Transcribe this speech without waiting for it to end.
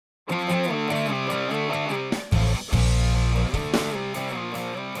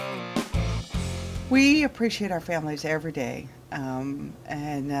We appreciate our families every day,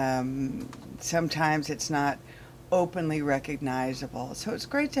 sometimes it's not openly recognizable. So it's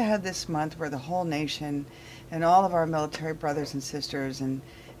great to have this month where the whole nation and all of our military brothers and sisters and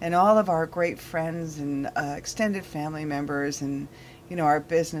all of our great friends and extended family members and our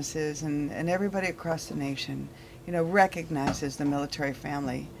businesses and everybody across the nation recognizes the military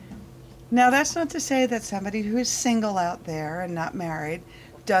family. Now, that's not to say that somebody who is single out there and not married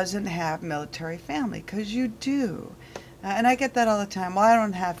doesn't have military family, because you do. And I get that all the time. Well, I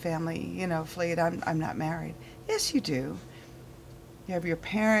don't have family, Fleet, I'm not married. Yes, you do. You have your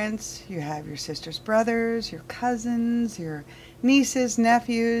parents, you have your sister's brothers, your cousins, your nieces,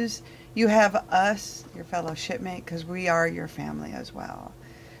 nephews. You have us, your fellow shipmate, because we are your family as well.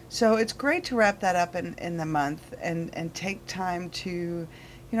 So it's great to wrap that up in the month and take time to,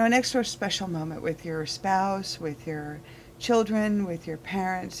 an extra special moment with your spouse, with your children, with your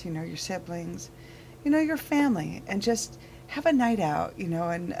parents, your siblings, your family, and just have a night out,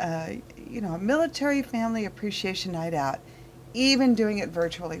 a military family appreciation night out. Even doing it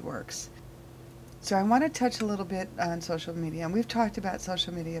virtually works. So I want to touch a little bit on social media, and we've talked about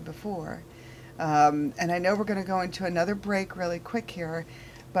social media before. And I know we're going to go into another break really quick here,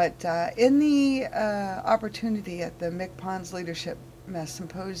 but in the opportunity at the MCPON's Leadership Mess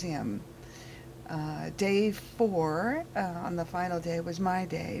Symposium, day 4, on the final day, was my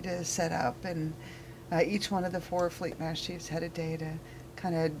day to set up, and each one of the 4 Fleet Master Chiefs had a day to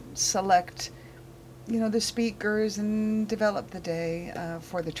kind of select, the speakers and develop the day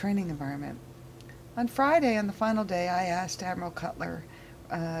for the training environment. On Friday, on the final day, I asked Admiral Cutler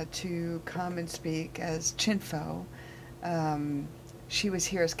to come and speak as Chinfo. She was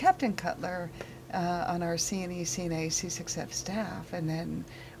here as Captain Cutler on our CNE-CNA C6F staff, and then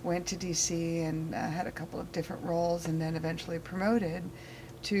went to DC and had a couple of different roles, and then eventually promoted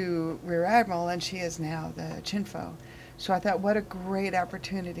to Rear Admiral, and she is now the Chinfo. So I thought, what a great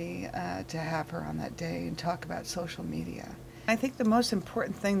opportunity to have her on that day and talk about social media. I think the most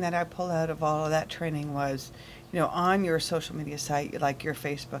important thing that I pulled out of all of that training was, on your social media site, like your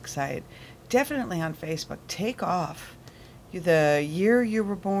Facebook site, definitely on Facebook, take off the year you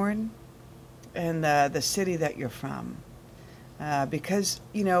were born and the city that you're from. Because,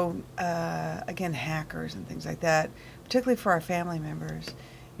 again, hackers and things like that, particularly for our family members,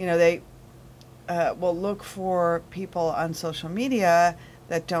 they will look for people on social media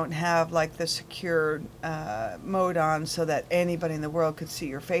that don't have like the secure mode on so that anybody in the world could see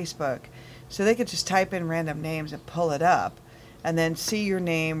your Facebook. So they could just type in random names and pull it up and then see your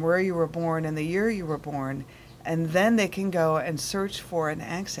name, where you were born, and the year you were born. And then they can go and search for and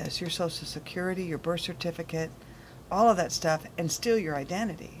access your Social Security, your birth certificate, all of that stuff, and steal your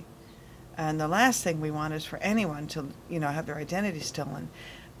identity. And the last thing we want is for anyone to, have their identity stolen.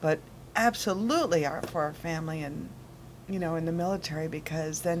 But absolutely for our family and, in the military,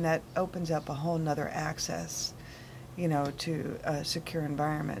 because then that opens up a whole nother access, to secure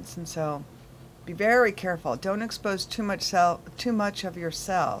environments. And so be very careful. Don't expose too much of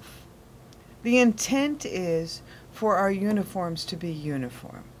yourself. The intent is for our uniforms to be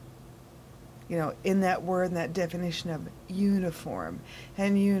uniform. In that word, in that definition of uniform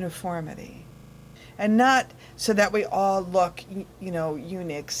and uniformity. And not so that we all look,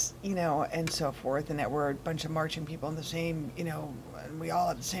 eunuchs, and so forth, and that we're a bunch of marching people in the same, and we all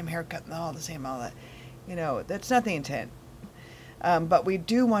have the same haircut and all that. That's not the intent. But we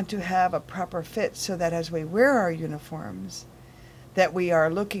do want to have a proper fit so that as we wear our uniforms, that we are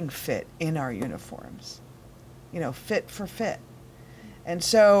looking fit in our uniforms, fit for fit. And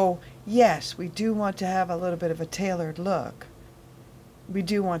so, yes, we do want to have a little bit of a tailored look. We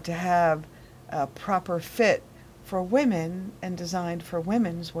do want to have a proper fit for women and designed for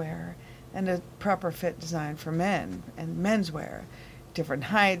women's wear, and a proper fit designed for men and men's wear. Different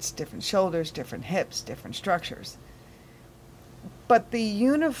heights, different shoulders, different hips, different structures. But the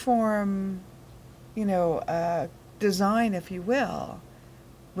uniform, design, if you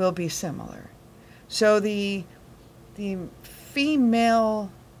will be similar. So the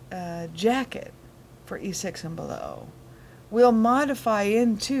female jacket for E6 and below will modify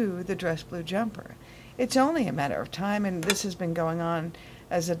into the dress blue jumper. It's only a matter of time, and this has been going on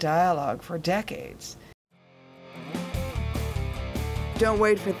as a dialogue for decades. Don't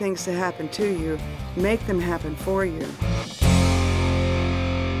wait for things to happen to you. Make them happen for you.